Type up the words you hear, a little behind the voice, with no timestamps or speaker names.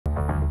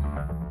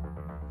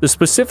The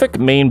specific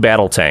main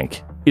battle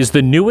tank is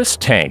the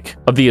newest tank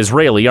of the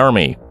Israeli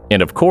army,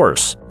 and of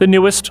course, the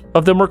newest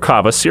of the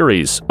Merkava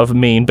series of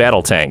main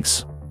battle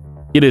tanks.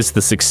 It is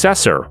the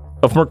successor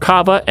of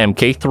Merkava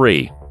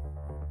Mk3.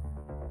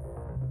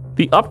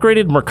 The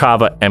upgraded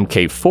Merkava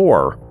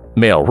Mk4,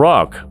 Male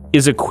Rock,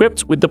 is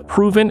equipped with the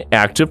proven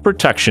Active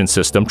Protection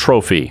System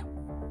trophy,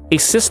 a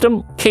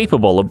system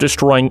capable of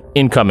destroying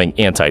incoming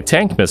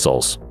anti-tank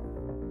missiles.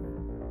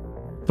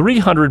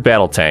 300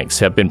 battle tanks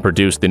have been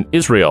produced in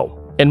Israel,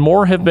 and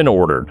more have been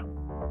ordered.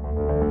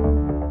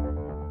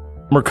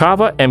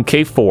 Merkava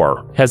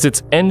Mk4 has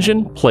its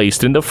engine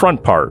placed in the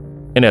front part,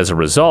 and as a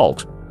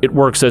result, it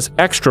works as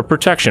extra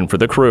protection for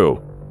the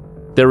crew.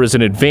 There is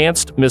an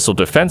advanced missile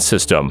defense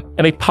system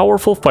and a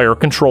powerful fire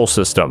control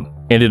system,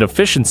 and an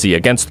efficiency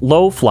against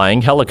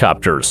low-flying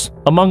helicopters,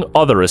 among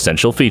other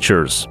essential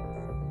features.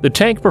 The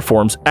tank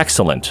performs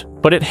excellent,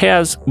 but it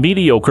has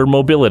mediocre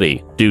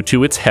mobility due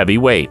to its heavy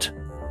weight.